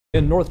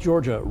In North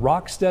Georgia,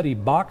 Rocksteady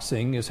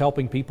Boxing is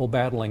helping people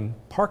battling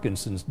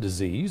Parkinson's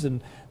disease,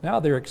 and now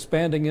they're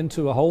expanding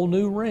into a whole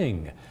new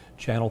ring.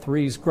 Channel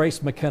 3's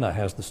Grace McKenna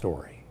has the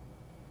story.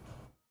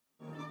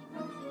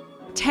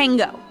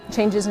 Tango.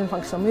 Changes in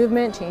functional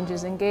movement,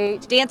 changes in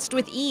gait. Danced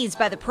with ease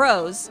by the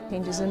pros.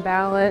 Changes in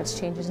balance,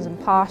 changes in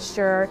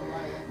posture,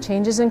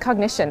 changes in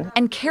cognition.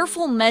 And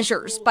careful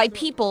measures by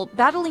people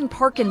battling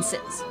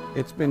Parkinson's.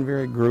 It's been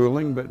very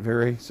grueling, but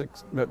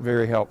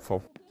very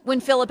helpful. When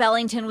Philip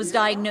Ellington was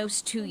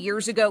diagnosed 2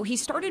 years ago, he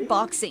started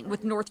boxing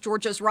with North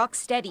Georgia's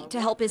Rocksteady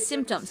to help his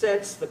symptoms.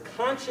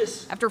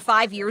 After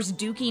 5 years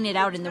duking it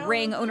out in the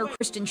ring, owner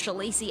Kristen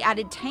Shalacy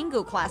added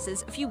tango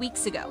classes a few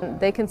weeks ago.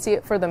 They can see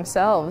it for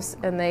themselves,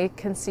 and they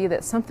can see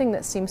that something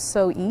that seems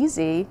so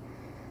easy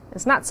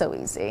is not so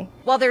easy.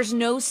 While there's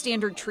no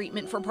standard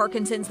treatment for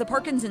Parkinson's, the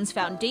Parkinson's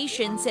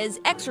Foundation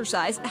says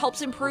exercise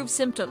helps improve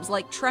symptoms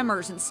like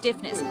tremors and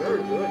stiffness.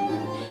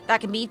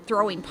 That can be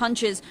throwing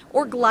punches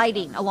or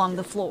gliding along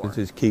the floor.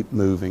 Just keep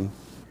moving,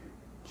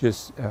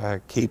 just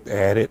keep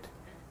at it,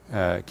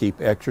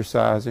 keep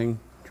exercising,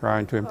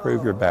 trying to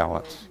improve your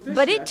balance.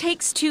 But it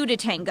takes two to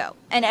tango,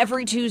 and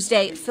every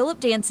Tuesday,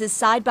 Philip dances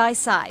side by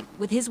side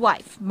with his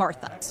wife,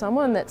 Martha.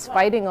 Someone that's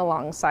fighting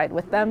alongside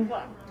with them,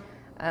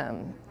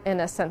 in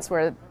a sense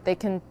where they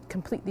can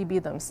completely be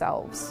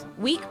themselves.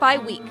 Week by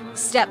week,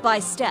 step by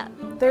step.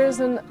 There's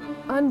an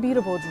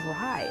unbeatable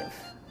drive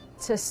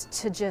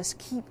to just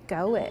keep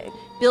going.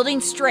 Building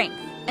strength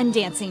and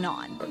dancing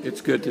on. It's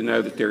good to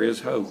know that there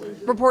is hope.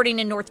 Reporting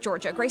in North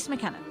Georgia, Grace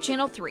McKenna,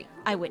 Channel 3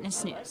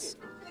 Eyewitness News.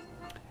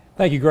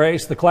 Thank you,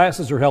 Grace. The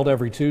classes are held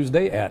every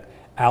Tuesday at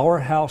Our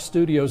House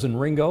Studios in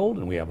Ringgold,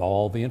 and we have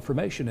all the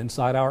information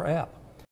inside our app.